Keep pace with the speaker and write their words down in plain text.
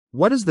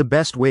What is the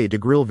best way to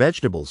grill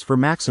vegetables for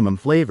maximum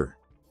flavor?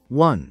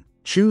 1.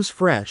 Choose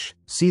fresh,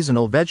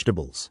 seasonal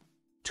vegetables.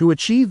 To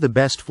achieve the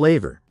best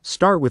flavor,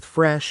 start with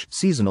fresh,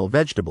 seasonal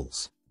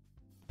vegetables.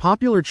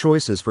 Popular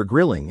choices for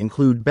grilling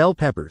include bell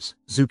peppers,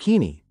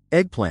 zucchini,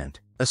 eggplant,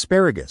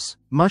 asparagus,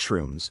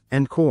 mushrooms,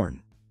 and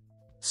corn.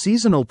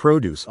 Seasonal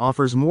produce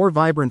offers more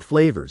vibrant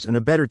flavors and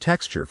a better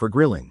texture for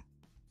grilling.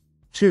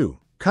 2.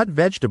 Cut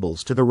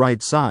vegetables to the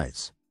right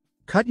size.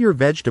 Cut your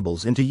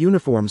vegetables into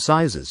uniform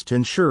sizes to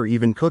ensure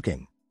even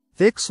cooking.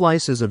 Thick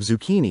slices of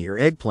zucchini or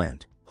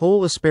eggplant,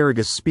 whole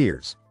asparagus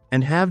spears,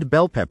 and halved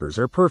bell peppers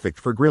are perfect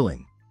for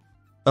grilling.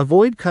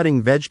 Avoid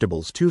cutting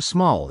vegetables too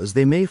small as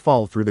they may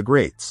fall through the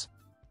grates.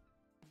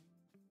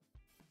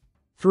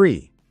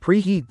 3.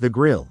 Preheat the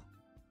grill.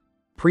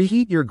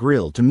 Preheat your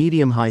grill to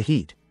medium-high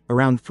heat,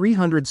 around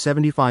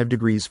 375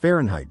 degrees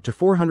Fahrenheit to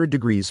 400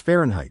 degrees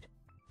Fahrenheit,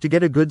 to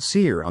get a good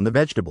sear on the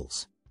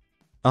vegetables.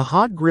 A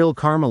hot grill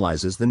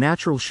caramelizes the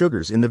natural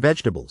sugars in the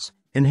vegetables,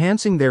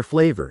 enhancing their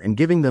flavor and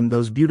giving them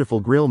those beautiful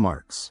grill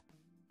marks.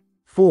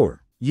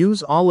 4.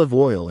 Use olive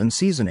oil and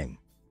seasoning.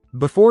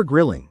 Before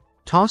grilling,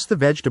 toss the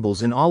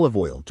vegetables in olive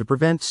oil to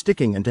prevent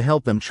sticking and to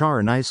help them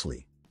char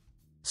nicely.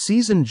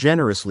 Season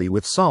generously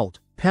with salt,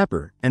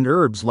 pepper, and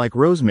herbs like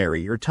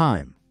rosemary or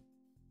thyme.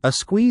 A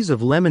squeeze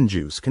of lemon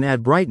juice can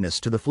add brightness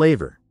to the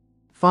flavor.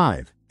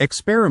 5.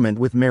 Experiment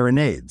with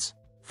marinades.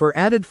 For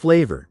added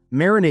flavor,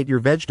 marinate your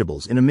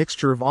vegetables in a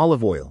mixture of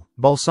olive oil,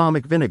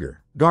 balsamic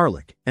vinegar,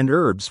 garlic, and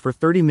herbs for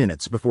 30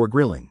 minutes before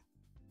grilling.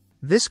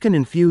 This can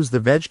infuse the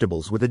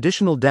vegetables with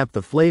additional depth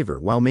of flavor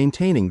while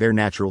maintaining their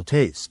natural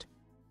taste.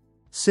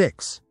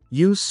 6.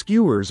 Use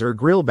skewers or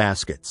grill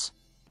baskets.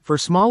 For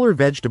smaller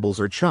vegetables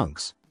or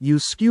chunks,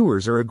 use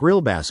skewers or a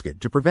grill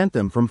basket to prevent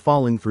them from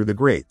falling through the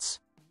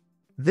grates.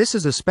 This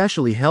is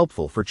especially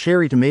helpful for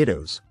cherry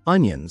tomatoes,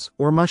 onions,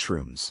 or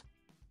mushrooms.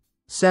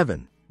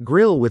 7.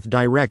 Grill with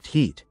direct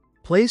heat.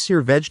 Place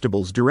your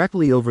vegetables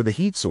directly over the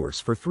heat source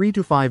for 3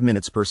 to 5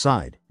 minutes per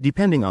side,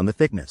 depending on the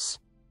thickness.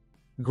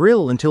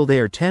 Grill until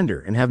they are tender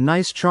and have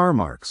nice char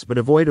marks, but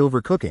avoid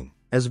overcooking,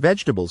 as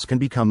vegetables can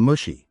become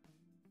mushy.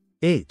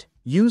 8.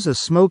 Use a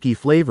smoky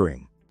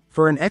flavoring.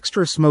 For an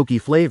extra smoky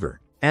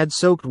flavor, add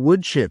soaked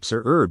wood chips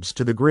or herbs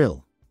to the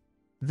grill.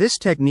 This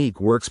technique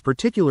works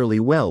particularly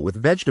well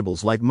with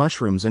vegetables like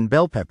mushrooms and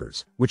bell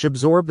peppers, which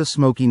absorb the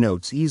smoky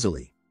notes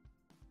easily.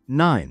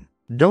 9.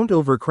 Don't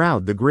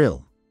overcrowd the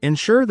grill.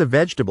 Ensure the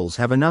vegetables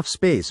have enough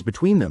space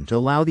between them to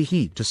allow the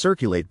heat to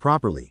circulate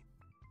properly.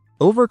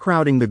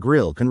 Overcrowding the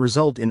grill can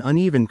result in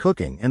uneven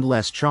cooking and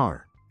less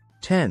char.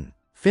 10.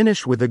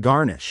 Finish with a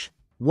garnish.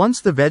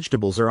 Once the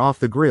vegetables are off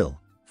the grill,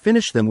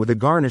 finish them with a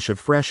garnish of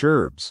fresh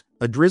herbs,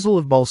 a drizzle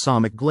of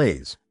balsamic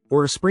glaze,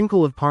 or a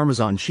sprinkle of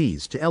Parmesan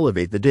cheese to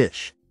elevate the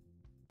dish.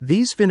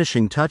 These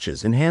finishing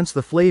touches enhance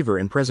the flavor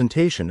and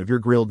presentation of your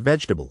grilled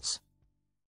vegetables.